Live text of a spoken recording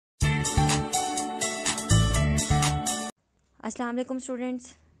Assalamu alaikum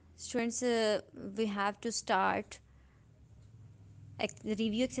students. We have to start the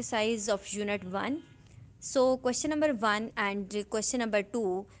review exercise of unit 1. So question number 1 and question number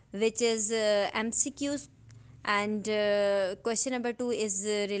 2, which is MCQs, and question number 2 is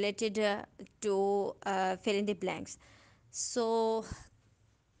related to fill in the blanks. So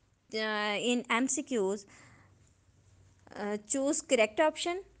in MCQs, choose correct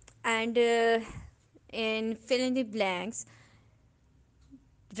option, and in fill in the blanks,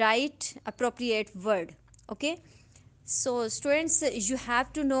 write appropriate word. Okay. So students, you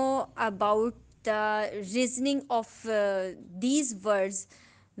have to know about the reasoning of these words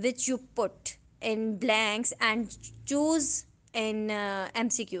which you put in blanks and choose in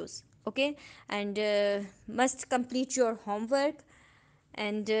MCQs. Okay. And must complete your homework,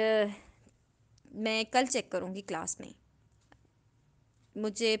 and मैं कल check करूँगी class में,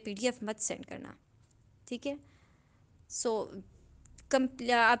 मुझे PDF मत send करना, ठीक है? सो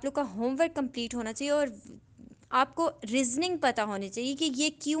आप लोग का होमवर्क कंप्लीट होना चाहिए, और आपको रीजनिंग पता होनी चाहिए कि ये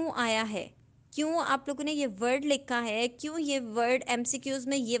क्यों आया है, क्यों आप लोगों ने ये वर्ड लिखा है, क्यों ये वर्ड एमसीक्यूज़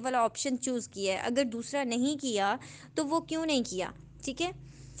में ये वाला ऑप्शन चूज़ किया है। अगर दूसरा नहीं किया तो वो क्यों नहीं किया, ठीक है?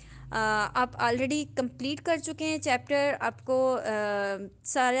 आप ऑलरेडी कंप्लीट कर चुके हैं चैप्टर, आपको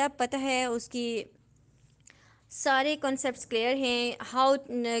सारा पता है, उसकी सारे कॉन्सेप्ट्स क्लियर हैं। हाउ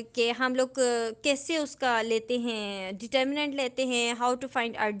के हम लोग कैसे उसका लेते हैं, डिटर्मिनेंट लेते हैं, how to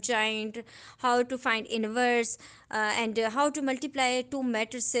find urgent, how to find inverse, and how to multiply two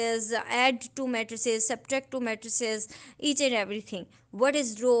matrices, add to matrices, subtract to matrices, each and everything, what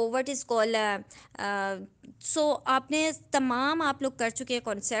is row, what is column. सो आपने तमाम आप लोग कर चुके हैं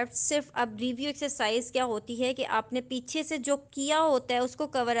कॉन्सेप्ट। सिर्फ अब रिव्यू एक्सरसाइज क्या होती है कि आपने पीछे से जो किया होता है उसको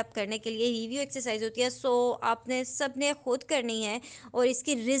कवर अप करने के लिए रिव्यू एक्सरसाइज होती है। सो आपने सब ने खुद करनी है, और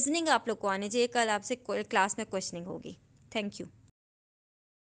इसकी रीजनिंग आप लोग को आनी चाहिए। कल आपसे क्लास में क्वेश्चनिंग होगी। Thank you.